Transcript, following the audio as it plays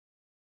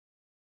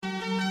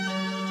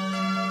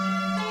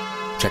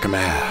Check him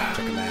out.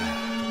 Check him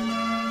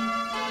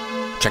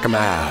out. Check him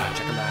out.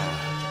 Check him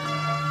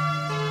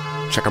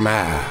out. Check him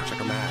out. Check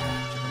him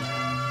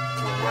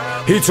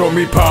out. He told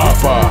me,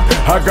 Papa,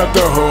 I got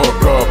the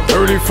hookup,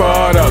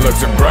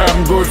 $35 and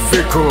gram good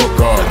fit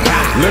hookup.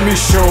 Let me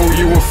show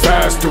you a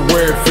faster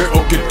way fit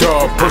hook it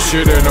up. Push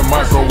it in the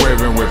microwave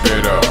and whip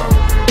it up.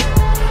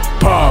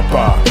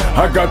 Papa,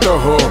 I got the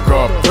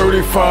hookup,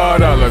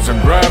 $35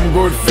 and gram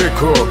good fit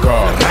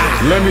hookup.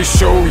 Let me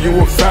show you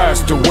a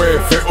faster way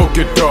fit hook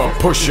it up.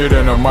 Push it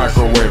in the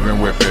microwave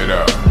and whip it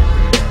up.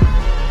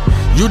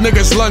 You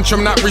niggas lunch,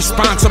 I'm not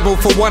responsible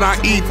for what I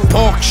eat.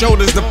 Pork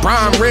shoulders, the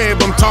prime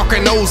rib, I'm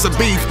talking nose of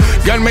beef.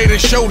 Gun made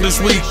his show this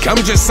week, I'm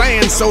just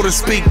saying so to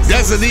speak.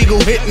 Desert Eagle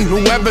hitting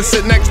whoever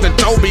sit next to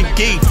Toby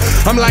Keith.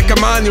 I'm like a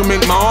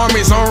monument, my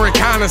army's on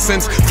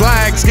reconnaissance.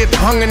 Flags get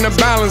hung in the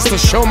balance to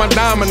show my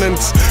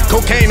dominance.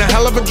 Cocaine a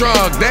hell of a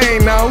drug, they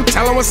ain't know,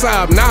 tell 'em what's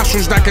up.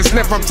 Nostrils that can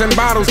sniff up 10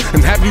 bottles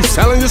and have you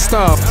selling your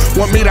stuff.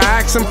 Want me to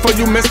ask him for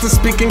you, Mr.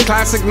 Speaking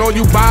Classic? No,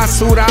 you buy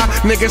Suda,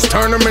 niggas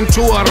turn him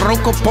into a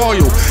roco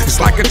pollo. It's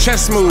like a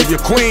chess move, your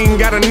queen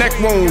got a neck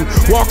wound.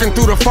 Walking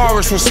through the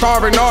forest with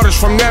starving artists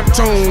from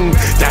Neptune.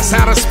 That's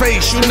out of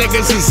space, you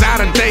niggas is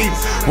out of date.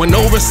 Went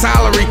over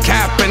salary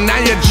cap and now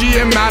your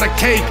GM out of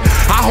cake.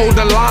 I hold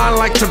the line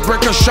like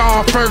Tabrika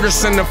Shaw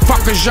Ferguson. The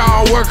fuckers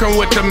y'all working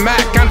with the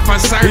Mac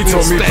uncertain. He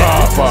told me,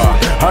 Papa,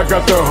 I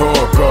got the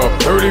hookup,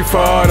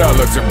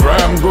 $35 and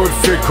gram good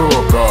fit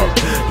hookup.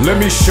 Let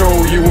me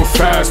show you a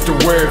faster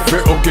way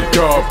fit hook it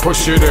up.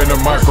 Push it in the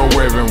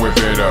microwave and whip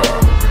it up.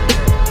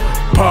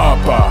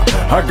 Papa,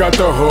 I got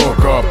the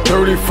hookup,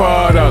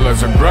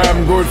 $35 and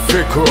gram good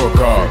fit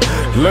hookup.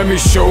 Let me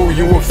show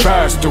you a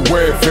faster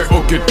way fit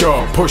hook it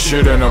up. Push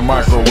it in the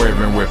microwave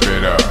and whip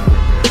it up.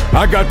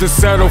 I got the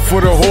saddle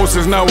for the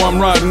horses, now I'm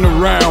riding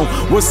around.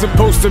 Was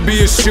supposed to be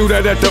a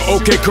shootout at the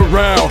OK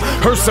Corral.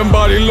 Heard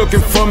somebody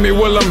looking for me,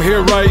 well I'm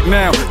here right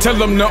now. Tell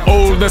them the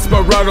old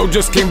Desperado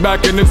just came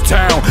back in the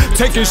town.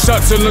 Taking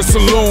shots in the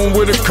saloon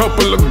with a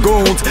couple of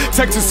goons.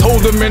 Texas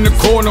Hold'em in the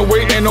corner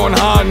waiting on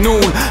high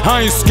noon.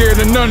 I ain't scared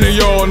of none of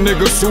y'all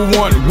niggas who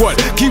want what?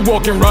 Keep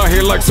walking around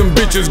here like some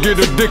bitches get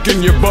a dick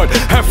in your butt.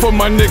 Half of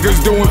my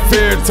niggas doing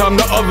fair time,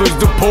 the others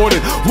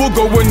deported. We'll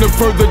go into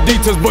further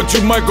details but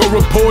you might go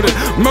report it.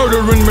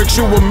 Murdering makes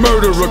you a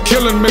murderer,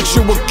 killing makes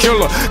you a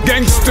killer.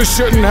 Gangsters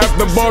shouldn't have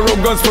to borrow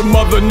guns from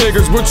other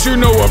niggas. What you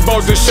know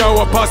about the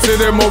shower, posse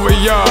them over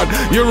yard.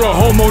 You're a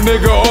homo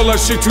nigga, all that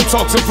shit you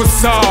talk's a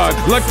facade.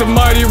 Like the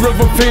mighty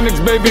river Phoenix,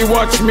 baby,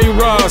 watch me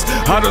rise.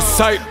 Out of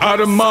sight, out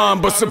of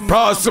mind, but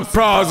surprise,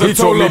 surprise, I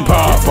told him,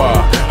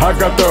 Papa, I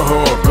got the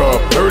hookup,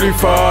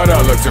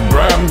 $35 and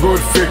gram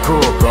good fit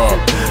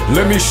hookup.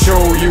 Let me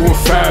show you a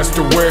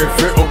faster way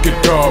fit hook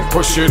it up.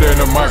 Push it in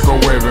the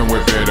microwave and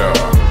whip it up.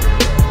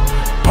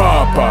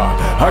 Papa,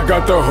 I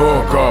got the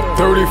hookup,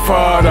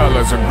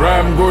 $35 and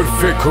gram good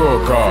fit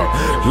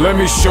hookup. Let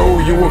me show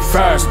you a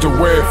faster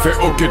way fit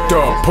hook it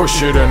up.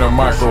 Push it in the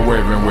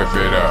microwave and whip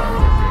it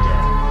up.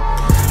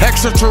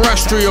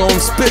 Extraterrestrial,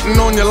 I'm spitting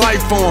on your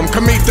life form.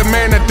 Come meet the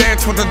man that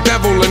danced with the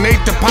devil and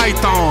ate the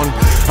python.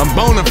 I'm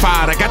bona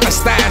fide, I got the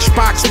stash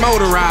box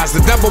motorized.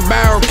 The double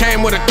barrel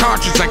came with a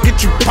cartridge, I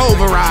get you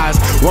pulverized.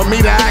 Want me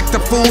to act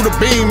a fool, the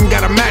beam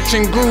got a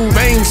matching groove.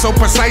 Aim so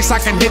precise I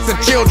can hit the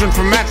children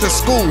from after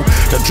school.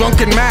 The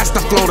drunken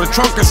master flow, the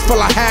trunk is full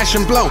of hash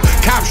and blow.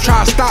 Cops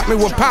try to stop me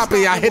with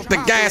Poppy, I hit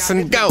the gas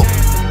and go.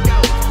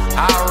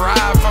 I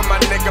ride for my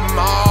nigga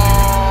Mo,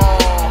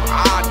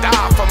 I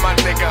die for my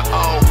nigga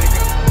O.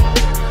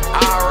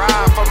 I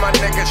ride for my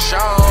nigga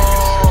Sean,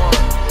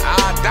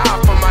 I die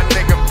for my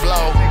nigga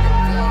Flo.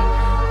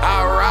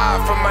 I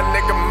ride for my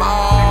nigga Mo,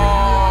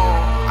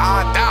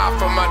 I die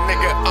for my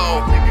nigga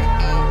O.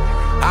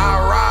 I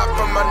ride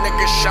for my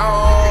nigga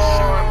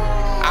Sean,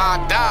 I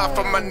die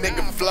for my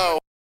nigga Flo.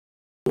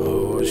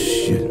 Oh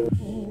shit.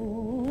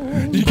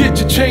 You get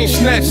your chain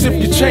snatched if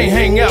your chain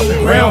hang out.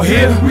 Round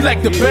here, we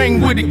like to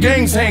bang where the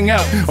gangs hang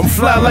out. I'm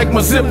fly like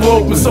my zipper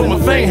open so my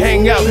thing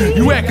hang out.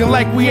 You acting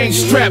like we ain't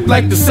strapped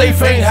like the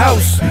safe ain't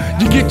house.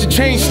 You get your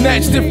chain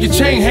snatched if your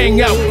chain hang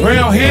out.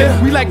 Round here,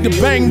 we like to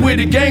bang where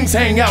the gangs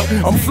hang out.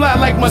 I'm fly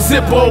like my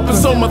zipper open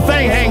so my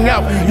thing hang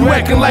out. You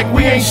acting like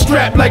we ain't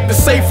strapped like the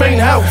safe ain't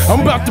house.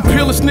 I'm about to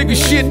peel this nigga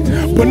shit,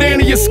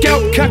 banana your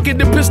scalp, cock it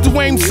the pistol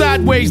aim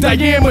sideways,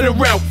 diameter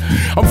route.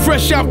 I'm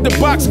fresh out the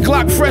box,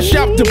 clock fresh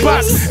out the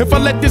box. If I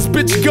let this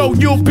bitch go,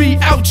 you'll be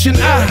out and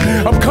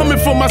I'm coming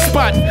for my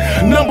spot.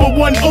 Number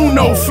one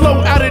uno,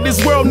 flow out of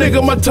this world,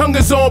 nigga. My tongue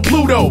is on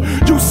Pluto.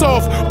 You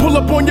soft, pull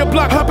up on your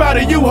block, hop out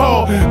of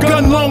U-Haul.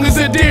 Gun long as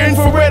a deer,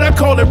 infrared, I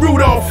call it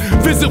Rudolph.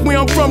 Visit where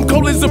I'm from,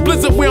 cold as a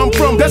blizzard where I'm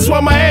from. That's why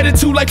my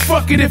attitude like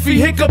fuck it, if he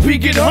hiccup, he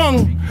get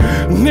hung.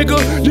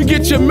 Nigga, you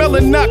get your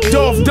melon knocked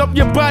off, dump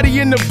your body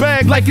in the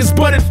bag like it's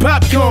buttered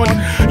popcorn.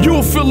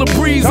 You'll feel the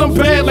breeze, I'm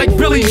bad like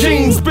Billie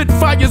Jean. Spit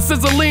fire,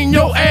 sizzling,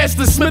 your ass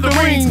to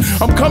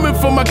smithereens. I'm coming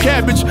for my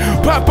cabbage,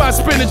 Popeye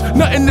spinach.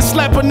 Nothing to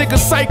slap a nigga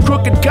sight,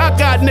 crooked,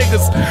 cockeyed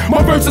niggas.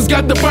 My verses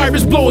got the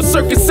virus, blow a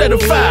circuit, set a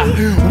fire.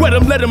 Wet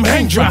them, let them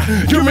hang dry.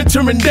 You're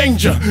entering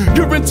danger,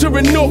 you're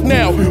entering North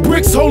now.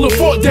 Bricks hold a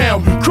fort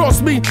down.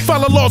 Cross me,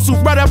 file a lawsuit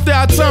right after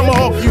I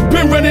tomahawk.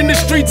 Been running the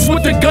streets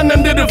with the gun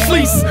under the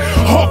fleece.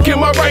 Hawk in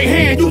my right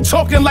hand, you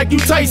talking like you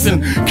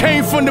Tyson.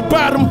 Came from the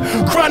bottom,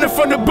 grinding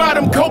from the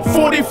bottom. Coke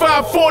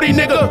 45-40,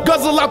 nigga,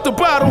 guzzle out the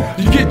bottle.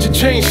 You get your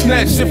chain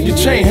snatched if your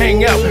chain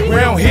hang out.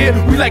 Round here,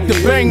 we like to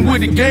bang where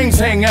the gangs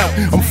hang out.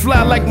 I'm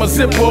fly like my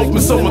zip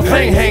open so my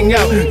thing hang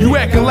out. You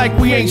acting like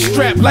we ain't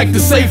strapped like the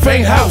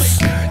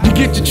SAFEHOUSE. You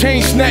get your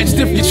chain snatched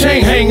if your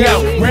chain hang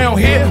out. Round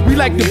here, we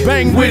like to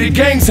bang where the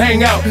gangs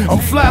hang out. I'm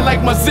fly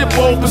like my zip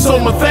open so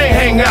my thing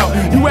hang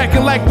out. You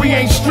acting like we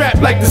ain't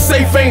strapped like the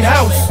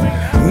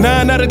SAFEHOUSE.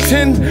 9 out of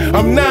 10,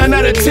 I'm 9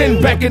 out of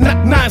 10. Back in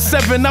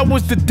 9-7, I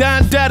was the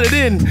dime dotted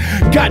in.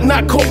 Got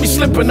knocked, caught me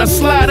slipping, I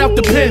slide out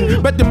the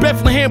pen. Bet the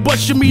Bethlehem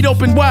bust your meat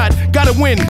open wide, gotta win.